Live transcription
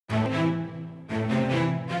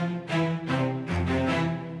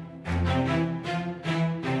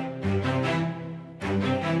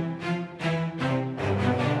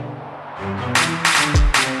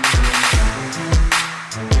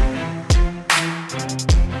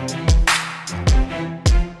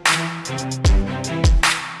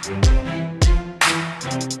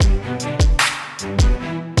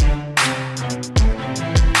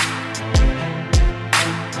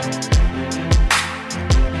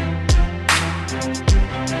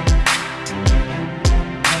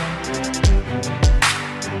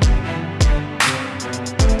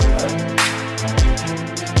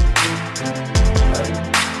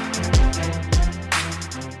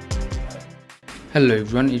Hello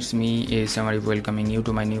everyone, it's me ASM Arif welcoming you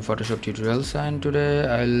to my new Photoshop tutorials, and today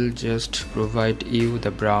I'll just provide you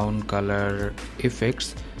the brown color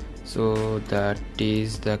effects. So that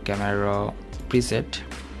is the camera preset.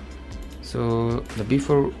 So the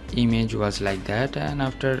before image was like that, and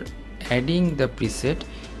after adding the preset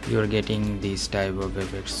you're getting this type of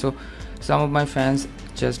effects. So some of my fans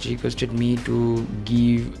just requested me to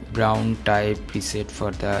give brown type preset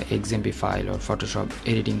for the XMP file or Photoshop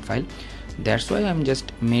editing file. That's why I'm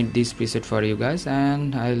just made this preset for you guys,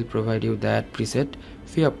 and I'll provide you that preset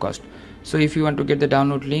free of cost. So if you want to get the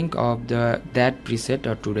download link of that preset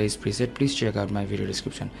or today's preset, please check out my video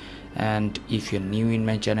description. And if you're new in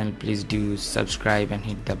my channel, please do subscribe and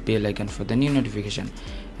hit the bell icon for the new notification.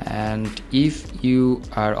 And if you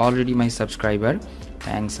are already my subscriber,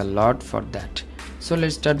 thanks a lot for that. So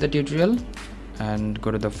let's start the tutorial and go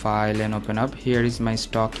to the file and open up. Here is my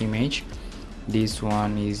stock image. This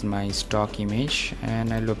one is my stock image,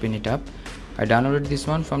 and I'll open it up. I downloaded this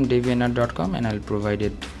one from deviantart.com, and I'll provide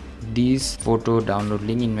it this photo download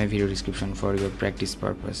link in my video description for your practice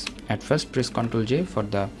purpose. At first press Ctrl J for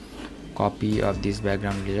the copy of this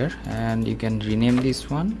background layer, and you can rename this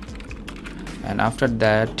one. And after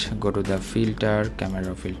that go to the filter,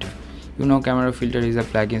 camera filter. You know, camera filter is a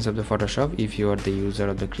plugin of the Photoshop. If you are the user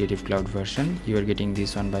of the Creative Cloud version, you are getting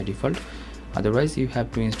this one by default. Otherwise you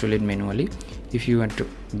have to install it manually. If you want to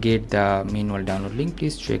get the manual download link,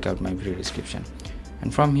 please check out my video description.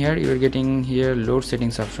 And from here you are getting here load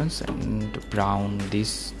settings options, and brown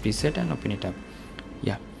this preset and open it up.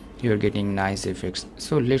 Yeah, you are getting nice effects.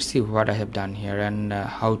 So let's see what I have done here and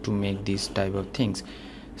how to make these type of things.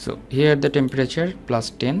 So here the temperature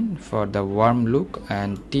 +10 for the warm look,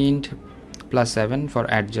 and tint +7 for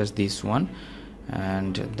adjust this one,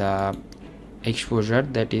 and the exposure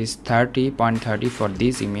that is 30.30 for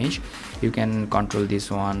this image. You can control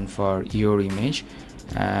this one for your image,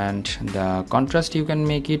 and the contrast you can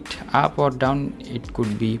make it up or down. It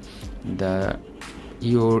could be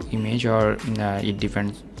your image, or it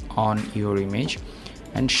depends on your image.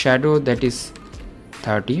 And shadow that is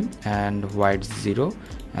 30, and white 0,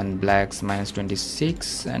 and blacks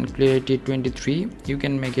 -26, and clarity 23. You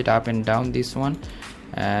can make it up and down this one,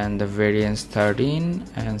 and the variance 13,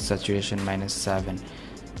 and saturation -7.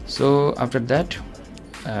 So after that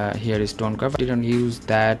here is tone curve. I didn't use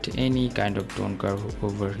that any kind of tone curve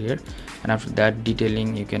over here. And after that detailing,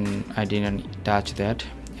 I didn't touch that.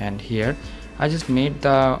 And here I just made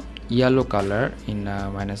the yellow color in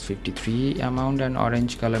 -53 amount, and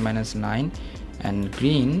orange color -9, and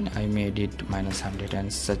green I made it -100,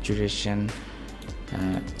 and saturation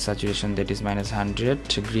that is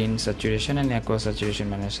 -100, green saturation, and aqua saturation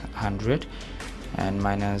 -100, and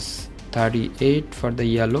 -38 for the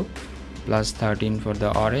yellow, +13 for the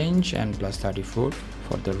orange, and +34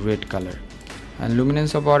 for the red color. And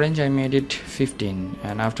luminance of orange I made it 15.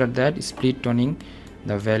 And after that split toning,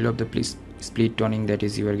 the value of the split toning, that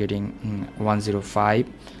is you are getting 105,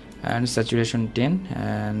 and saturation 10,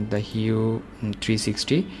 and the hue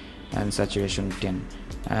 360, and saturation 10.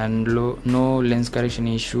 And no lens correction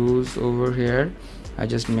issues over here. I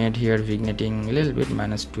just made here vignetting a little bit,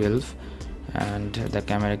 -12. And the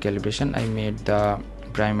camera calibration, I made the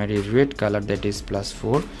primary red color, that is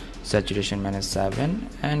 +4, saturation -7,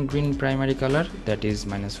 and green primary color, that is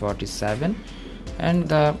 -47, and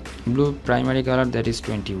the blue primary color, that is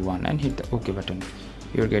 21, and hit the OK button.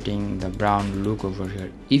 You're getting the brown look over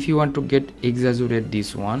here. If you want to get exaggerate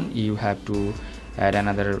this one, you have to add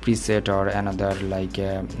another preset or another like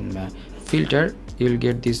filter. You'll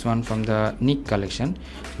get this one from the Nick collection.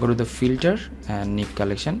 Go to the filter and Nick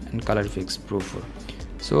collection, and color effects Pro 4.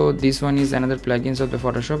 So this one is another plugins of the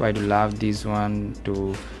Photoshop. I do love this one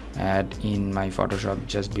to add in my Photoshop,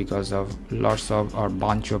 just because of lots of or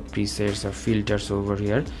bunch of presets or filters over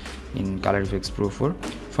here in color effects Pro 4.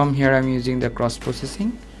 From here I'm using the cross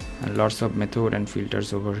processing, and lots of method and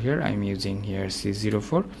filters over here. I'm using here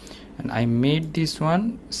C04, and I made this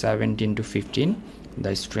one 17:15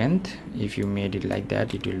 the strength. If you made it like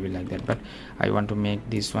that, it will be like that, but I want to make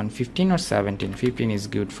this one 15 or 17. 15 is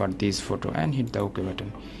good for this photo, and hit the OK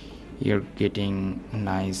button. You're getting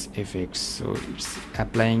nice effects. So it's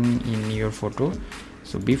applying in your photo.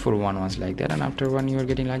 So before one was like that, and after one you are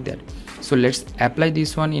getting like that. So let's apply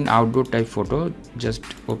this one in outdoor type photo. Just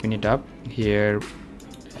open it up. Here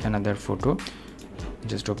another photo,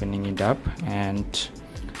 just opening it up, and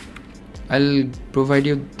I'll provide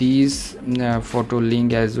you this photo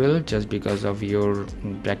link as well, just because of your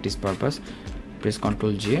practice purpose. Press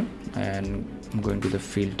Ctrl J, and I'm going to the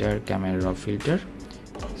filter, camera filter.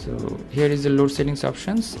 So here is the load settings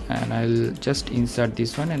options, and I'll just insert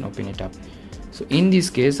this one and open it up. So in this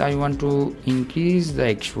case I want to increase the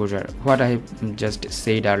exposure, what I have just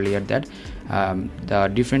said earlier, that the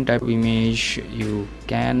different type of image you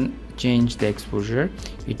can change the exposure,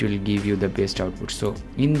 it will give you the best output. So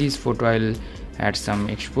in this photo I'll add some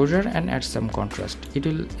exposure and add some contrast, it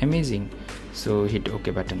will amazing. So hit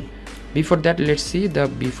OK button. Before that, let's see the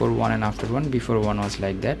before one and after one. Before one was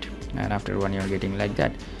like that, and after one you're getting like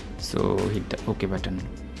that. So hit the OK button.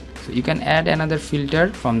 So you can add another filter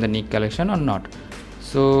from the Nick collection or not.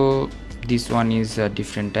 So this one is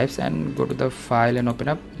different types, and go to the file and open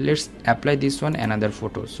up. Let's apply this one another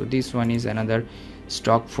photo. So this one is another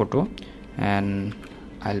stock photo, and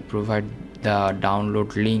I'll provide the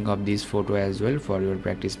download link of this photo as well for your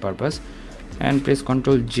practice purpose. And press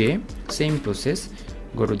Ctrl J, same process,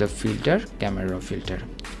 go to the filter, camera filter.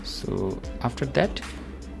 So after that,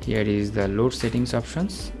 here is the load settings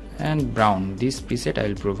options, and brown, this preset I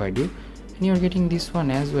will provide you, and you're getting this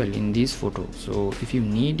one as well in this photo. So if you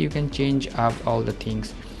need, you can change up all the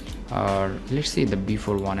things. Or let's see the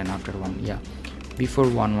before one and after one. Yeah, before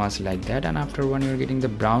one was like that, and after one you're getting the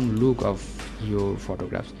brown look of your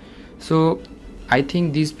photographs. So I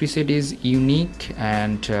think this preset is unique,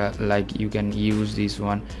 and like you can use this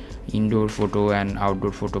one indoor photo and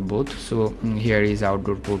outdoor photo both. So here is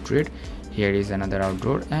outdoor portrait, here is another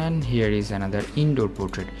outdoor, and here is another indoor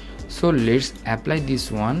portrait. So let's apply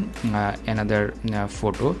this one another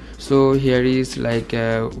photo. So here is like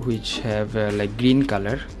which have like green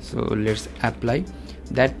color. So let's apply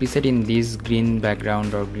that preset in this green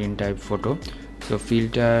background or green type photo. So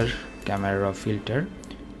filter, camera filter,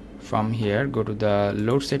 from here go to the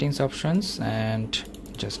load settings options and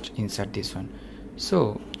just insert this one.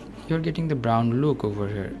 So you're getting the brown look over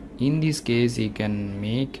here. In this case you can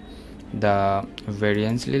make the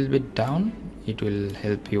variance a little bit down, it will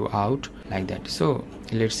help you out like that. So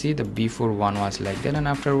let's see the before one was like that, and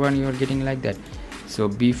after one you are getting like that. So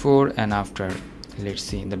before and after, let's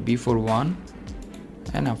see the before one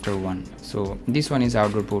and after one. So this one is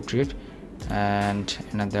outdoor portrait, and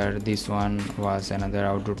another, this one was another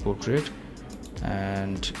outdoor portrait,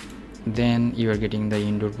 and then you are getting the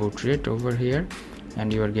indoor portrait over here,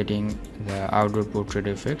 and you are getting the outdoor portrait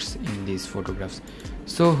effects in these photographs.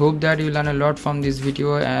 So hope that you learn a lot from this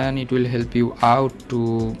video, and it will help you out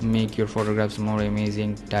to make your photographs more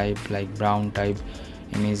amazing type, like brown type,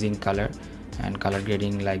 amazing color and color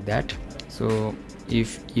grading like that. So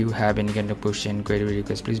if you have any kind of question, query,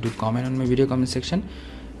 request, please do comment on my video comment section,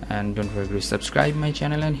 and don't forget to subscribe my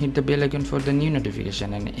channel and hit the bell icon for the new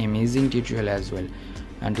notification and amazing tutorial as well.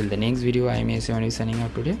 Until the next video, I am ASM Arif signing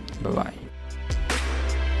out today. Bye bye.